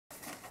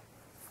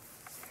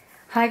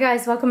Hi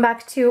guys, welcome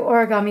back to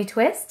Origami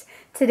Twist.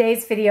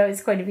 Today's video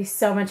is going to be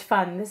so much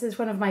fun. This is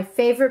one of my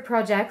favorite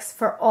projects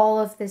for all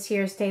of this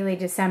year's Daily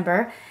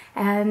December,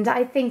 and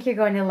I think you're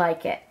going to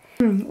like it.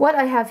 What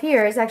I have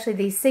here is actually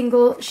the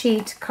single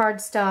sheet of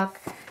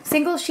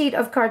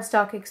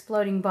cardstock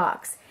exploding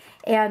box,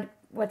 and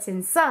what's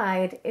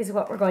inside is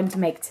what we're going to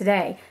make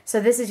today. So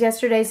this is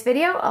yesterday's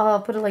video.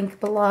 I'll put a link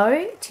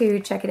below to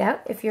check it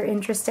out if you're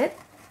interested.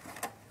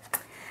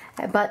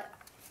 But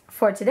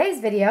for today's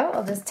video,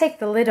 I'll just take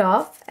the lid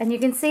off, and you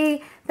can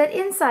see that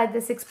inside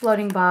this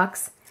exploding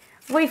box,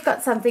 we've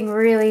got something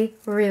really,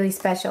 really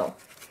special.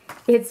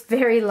 It's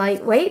very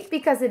lightweight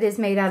because it is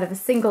made out of a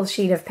single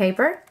sheet of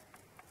paper,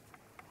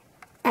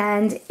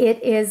 and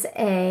it is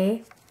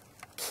a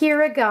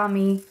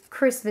Kirigami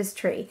Christmas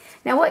tree.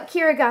 Now what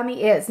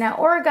Kirigami is, now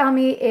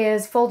origami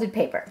is folded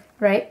paper,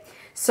 right?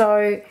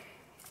 So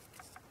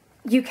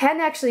you can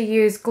actually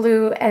use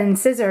glue and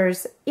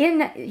scissors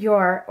in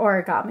your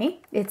origami.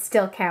 It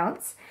still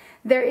counts.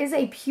 There is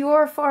a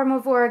pure form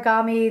of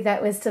origami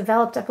that was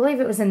developed, I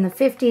believe it was in the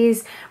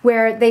 50s,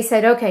 where they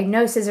said, okay,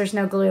 no scissors,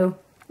 no glue.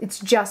 It's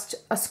just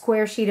a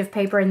square sheet of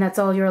paper and that's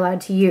all you're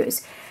allowed to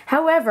use.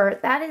 However,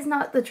 that is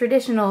not the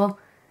traditional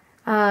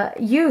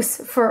use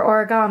for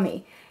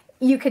origami.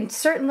 You can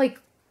certainly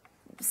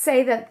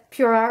say that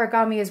pure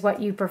origami is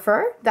what you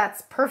prefer.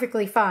 That's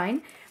perfectly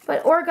fine.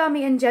 But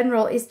origami in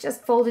general is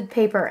just folded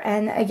paper,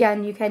 and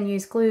again, you can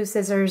use glue,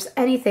 scissors,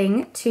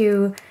 anything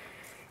to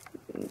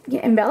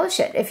embellish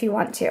it if you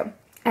want to.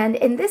 And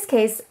in this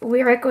case,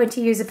 we're going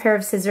to use a pair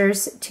of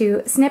scissors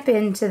to snip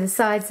into the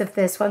sides of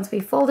this once we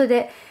folded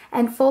it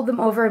and fold them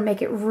over and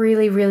make it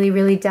really, really,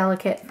 really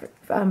delicate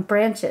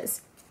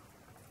branches.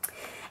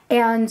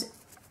 And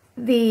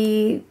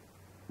the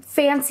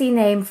fancy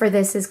name for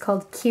this is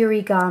called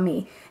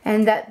Kirigami,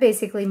 and that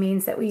basically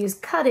means that we use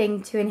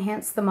cutting to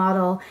enhance the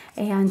model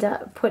and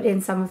put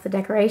in some of the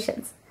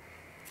decorations.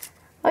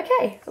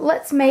 Okay,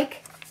 let's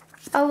make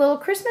a little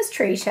Christmas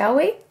tree, shall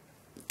we?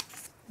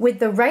 With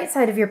the right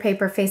side of your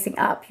paper facing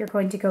up, you're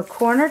going to go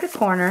corner to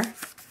corner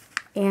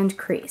and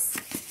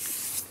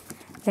crease.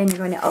 Then you're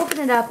going to open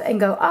it up and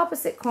go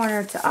opposite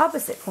corner to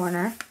opposite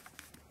corner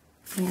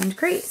and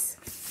crease.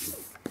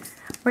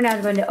 We're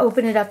now going to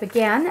open it up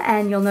again,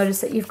 and you'll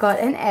notice that you've got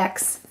an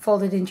X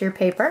folded into your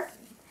paper.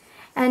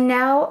 And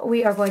now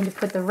we are going to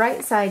put the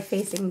right side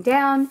facing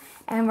down,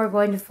 and we're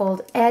going to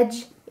fold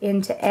edge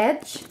into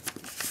edge.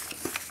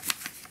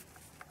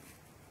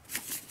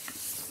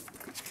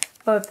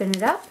 Open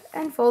it up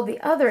and fold the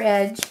other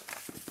edge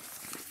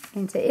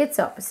into its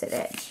opposite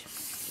edge.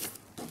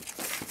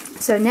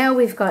 So now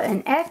we've got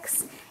an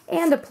X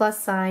and a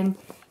plus sign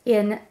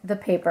in the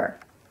paper.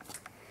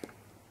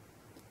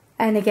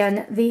 And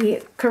again,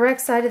 the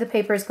correct side of the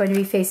paper is going to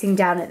be facing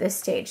down at this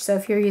stage. So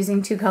if you're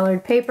using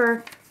two-colored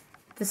paper,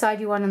 the side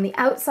you want on the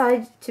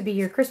outside to be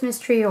your Christmas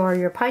tree or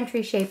your pine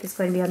tree shape is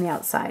going to be on the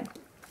outside.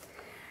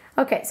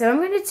 Okay, so I'm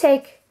going to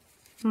take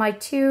my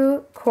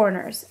two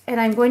corners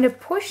and I'm going to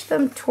push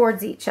them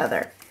towards each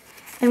other.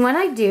 And when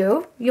I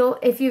do,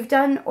 if you've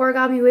done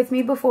origami with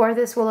me before,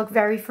 this will look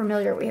very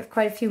familiar. We have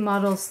quite a few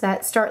models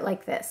that start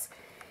like this.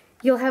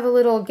 You'll have a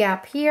little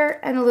gap here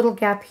and a little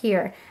gap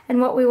here. And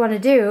what we want to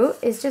do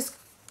is just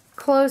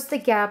close the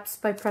gaps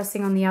by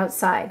pressing on the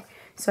outside.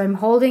 So I'm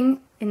holding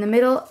in the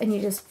middle and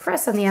you just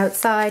press on the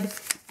outside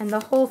and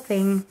the whole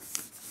thing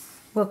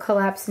will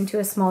collapse into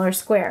a smaller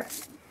square.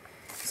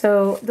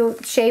 So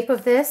the shape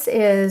of this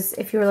is,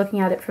 if you were looking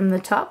at it from the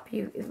top,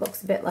 it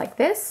looks a bit like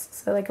this,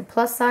 so like a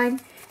plus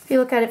sign. If you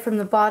look at it from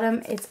the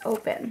bottom, it's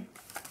open.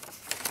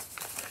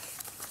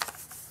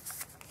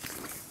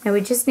 Now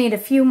we just need a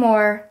few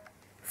more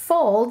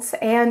folds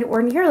and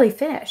we're nearly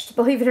finished.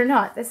 Believe it or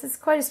not, this is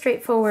quite a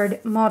straightforward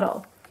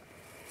model.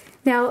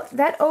 Now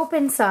that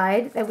open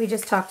side that we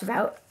just talked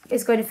about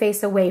is going to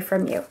face away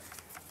from you,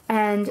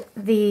 and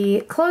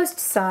the closed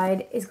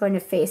side is going to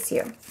face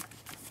you,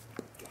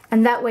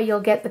 and that way you'll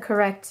get the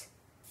correct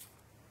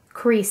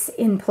crease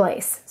in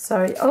place.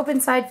 So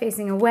open side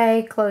facing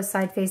away, closed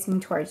side facing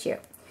towards you.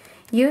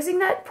 Using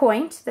that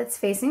point that's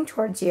facing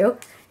towards you,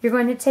 you're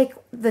going to take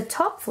the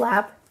top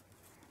flap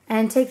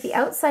and take the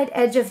outside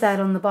edge of that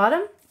on the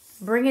bottom,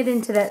 bring it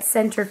into that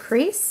center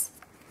crease,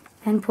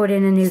 and put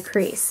in a new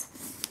crease.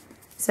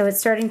 So it's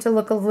starting to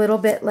look a little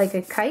bit like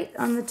a kite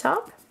on the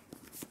top.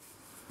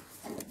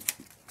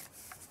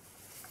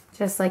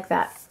 Just like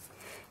that.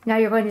 Now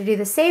you're going to do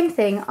the same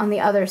thing on the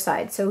other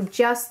side. So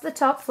just the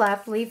top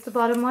flap, leave the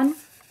bottom one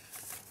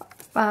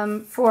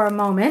for a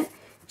moment.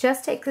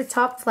 Just take the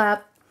top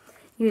flap,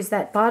 use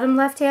that bottom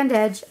left-hand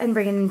edge, and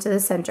bring it into the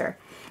center.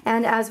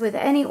 And as with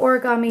any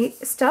origami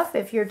stuff,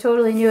 if you're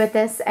totally new at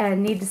this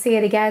and need to see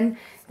it again,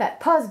 that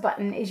pause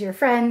button is your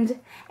friend,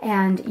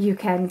 and you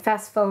can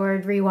fast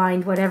forward,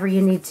 rewind, whatever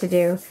you need to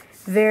do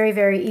very,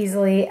 very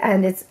easily,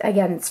 and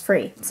it's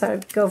free, so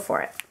go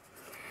for it.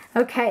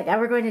 Okay, now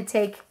we're going to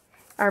take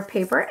our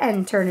paper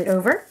and turn it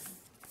over.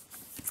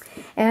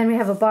 And we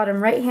have a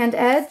bottom right-hand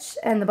edge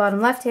and the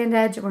bottom left-hand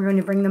edge, and we're going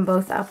to bring them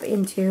both up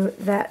into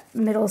that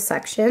middle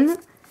section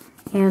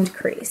and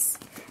crease.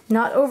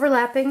 Not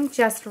overlapping,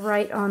 just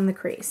right on the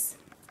crease.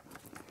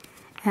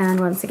 And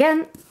once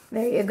again,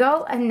 there you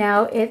go, and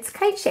now it's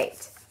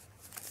kite-shaped.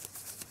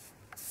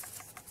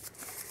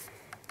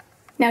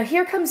 Now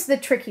here comes the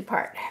tricky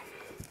part.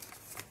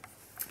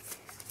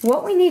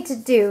 What we need to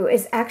do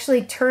is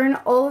actually turn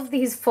all of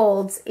these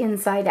folds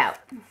inside out.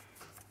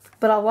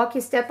 But I'll walk you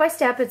step by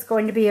step, it's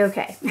going to be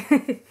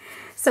okay.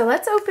 So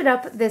let's open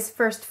up this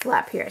first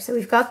flap here. So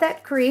we've got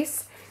that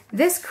crease.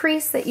 This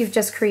crease that you've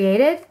just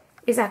created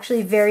is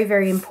actually very,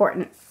 very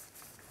important.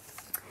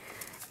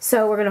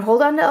 So we're gonna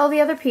hold on to all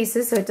the other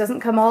pieces so it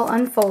doesn't come all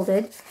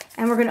unfolded.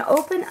 And we're gonna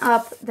open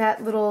up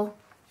that little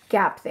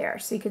gap there.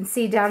 So you can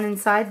see down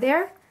inside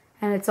there,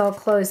 and it's all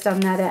closed on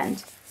that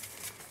end.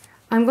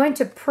 I'm going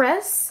to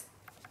press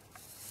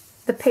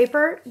the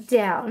paper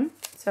down.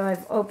 So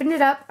I've opened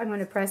it up, I'm going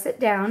to press it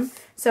down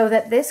so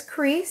that this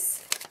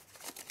crease,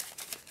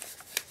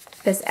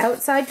 this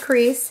outside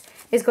crease,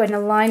 is going to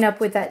line up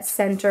with that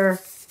center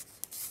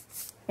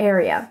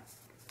area.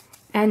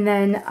 And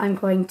then I'm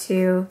going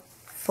to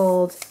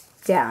fold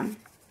down.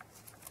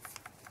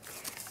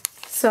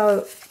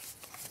 So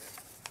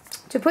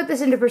to put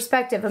this into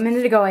perspective, a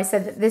minute ago I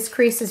said that this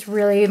crease is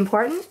really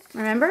important.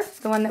 Remember?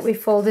 The one that we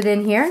folded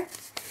in here?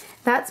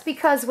 That's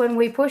because when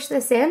we push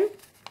this in,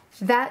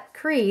 that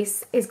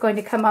crease is going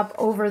to come up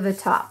over the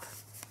top.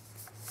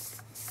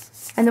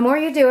 And the more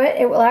you do it,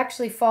 it will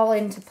actually fall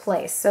into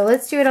place. So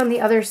let's do it on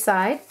the other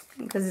side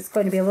because it's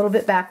going to be a little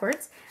bit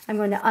backwards. I'm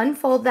going to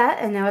unfold that,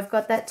 and now I've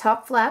got that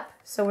top flap,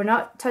 so we're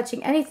not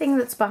touching anything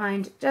that's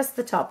behind, just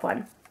the top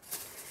one.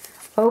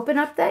 Open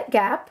up that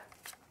gap,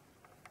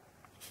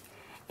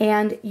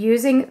 and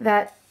using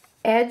that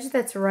edge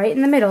that's right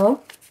in the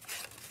middle,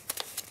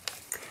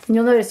 and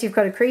you'll notice you've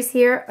got a crease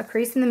here, a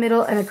crease in the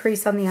middle, and a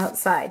crease on the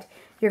outside.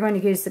 You're going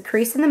to use the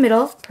crease in the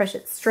middle, push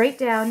it straight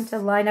down to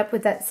line up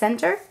with that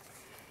center,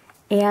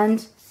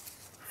 and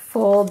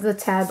fold the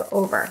tab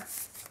over.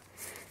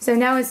 So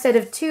now instead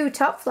of 2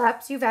 top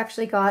flaps, you've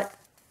actually got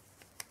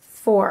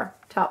 4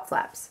 top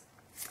flaps.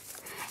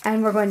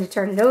 And we're going to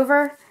turn it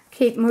over,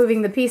 keep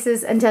moving the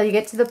pieces until you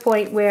get to the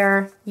point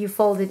where you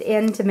fold it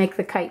in to make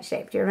the kite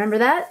shape. Do you remember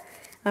that?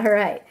 All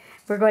right.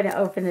 We're going to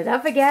open it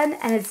up again,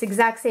 and it's the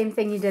exact same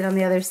thing you did on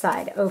the other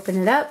side. Open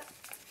it up,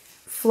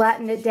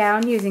 flatten it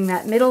down using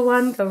that middle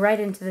one, go right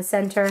into the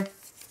center,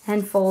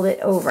 and fold it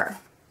over.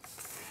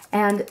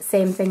 And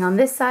same thing on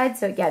this side.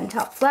 So again,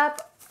 top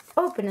flap,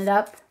 open it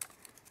up,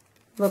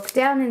 look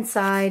down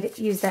inside,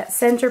 use that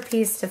center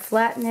piece to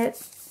flatten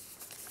it.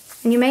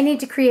 And you may need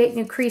to create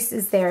new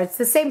creases there. It's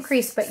the same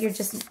crease, but you're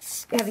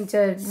just having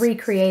to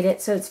recreate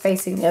it so it's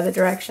facing the other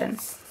direction.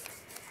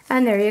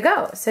 And there you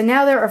go. So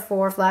now there are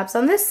 4 flaps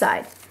on this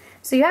side.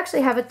 So you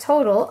actually have a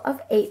total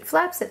of 8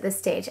 flaps at this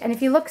stage. And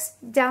if you look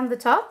down the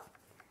top,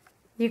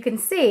 you can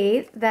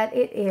see that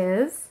it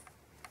is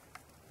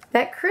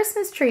that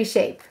Christmas tree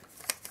shape.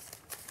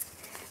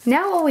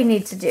 Now all we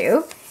need to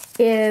do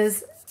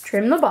is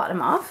trim the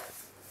bottom off.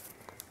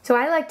 So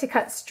I like to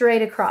cut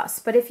straight across,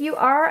 but if you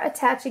are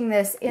attaching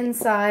this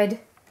inside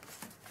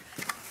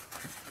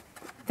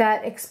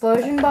that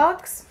explosion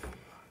box,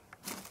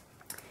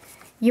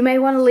 you may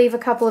want to leave a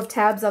couple of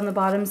tabs on the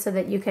bottom so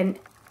that you can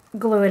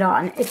glue it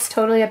on. It's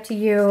totally up to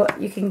you.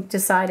 You can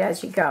decide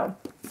as you go.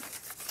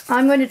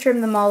 I'm going to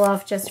trim them all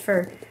off just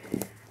for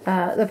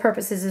the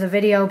purposes of the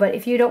video, but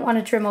if you don't want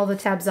to trim all the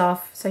tabs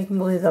off so you can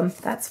glue them,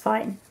 that's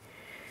fine.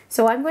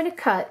 So I'm going to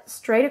cut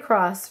straight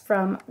across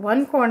from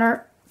one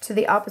corner to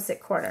the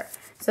opposite corner.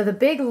 So the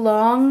big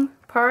long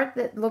part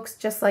that looks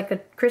just like a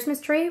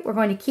Christmas tree, we're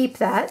going to keep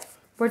that.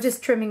 We're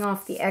just trimming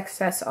off the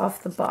excess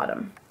off the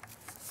bottom.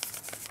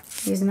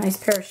 Use a nice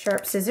pair of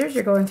sharp scissors.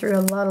 You're going through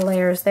a lot of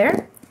layers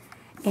there.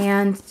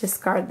 And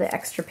discard the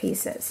extra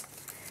pieces.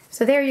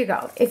 So there you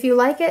go. If you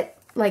like it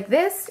like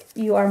this,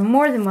 you are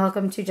more than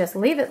welcome to just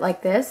leave it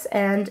like this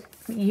and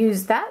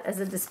use that as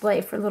a display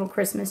for little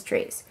Christmas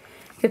trees.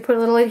 You could put a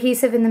little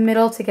adhesive in the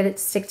middle to get it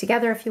to stick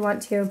together if you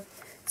want to.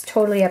 It's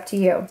totally up to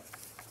you.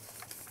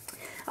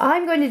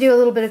 I'm going to do a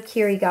little bit of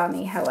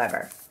kirigami,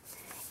 however.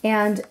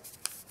 And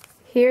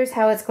here's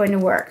how it's going to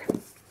work.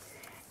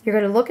 You're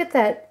going to look at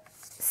that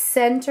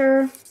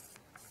center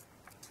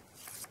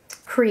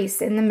crease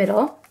in the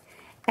middle,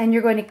 and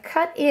you're going to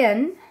cut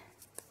in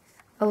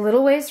a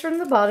little ways from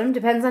the bottom,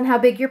 depends on how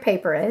big your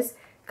paper is.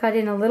 Cut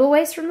in a little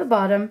ways from the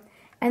bottom,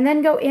 and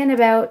then go in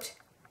about,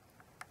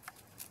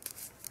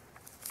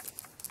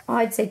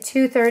 I'd say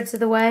 2/3 of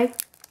the way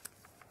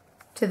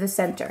to the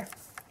center.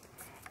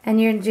 And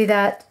you're going to do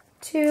that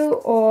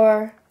 2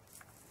 or,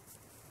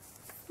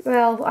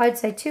 well, I'd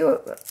say 2,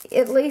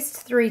 at least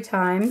 3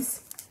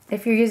 times.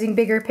 If you're using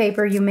bigger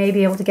paper, you may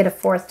be able to get a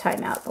 4th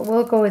time out, but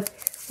we'll go with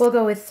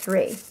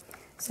 3.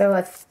 So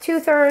a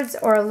 2/3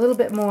 or a little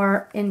bit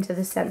more into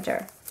the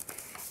center.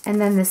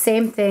 And then the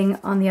same thing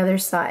on the other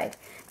side.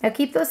 Now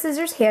keep those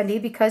scissors handy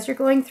because you're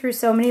going through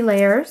so many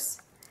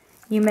layers.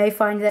 You may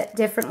find that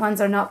different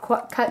ones are not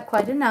cut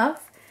quite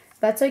enough.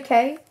 That's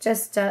okay.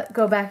 Just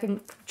go back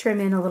and trim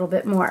in a little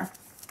bit more.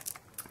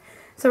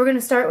 So we're going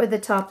to start with the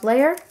top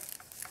layer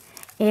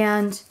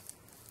and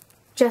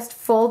just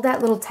fold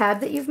that little tab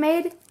that you've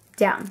made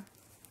down.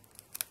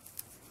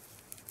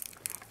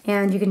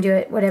 And you can do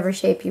it whatever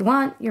shape you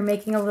want. You're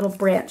making a little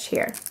branch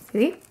here,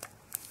 see?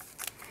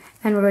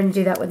 And we're going to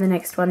do that with the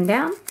next one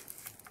down.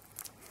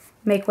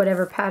 Make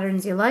whatever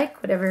patterns you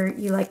like, whatever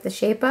you like the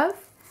shape of,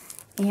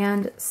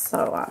 and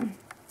so on.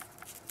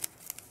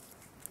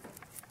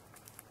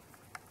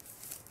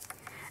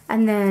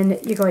 And then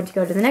you're going to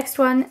go to the next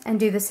one and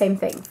do the same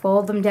thing.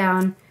 Fold them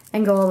down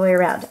and go all the way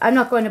around. I'm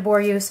not going to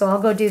bore you, so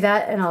I'll go do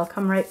that and I'll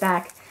come right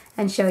back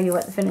and show you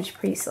what the finished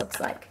piece looks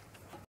like.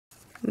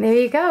 There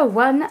you go,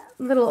 one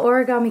little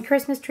origami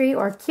Christmas tree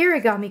or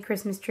Kirigami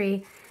Christmas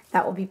tree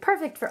that will be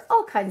perfect for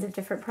all kinds of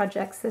different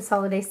projects this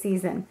holiday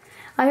season.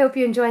 I hope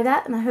you enjoy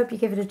that and I hope you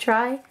give it a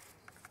try.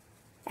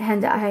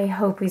 And I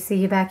hope we see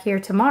you back here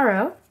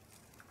tomorrow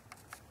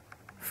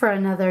for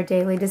another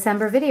daily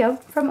December video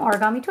from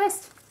Origami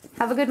Twist.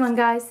 Have a good one,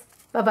 guys.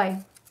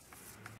 Bye-bye.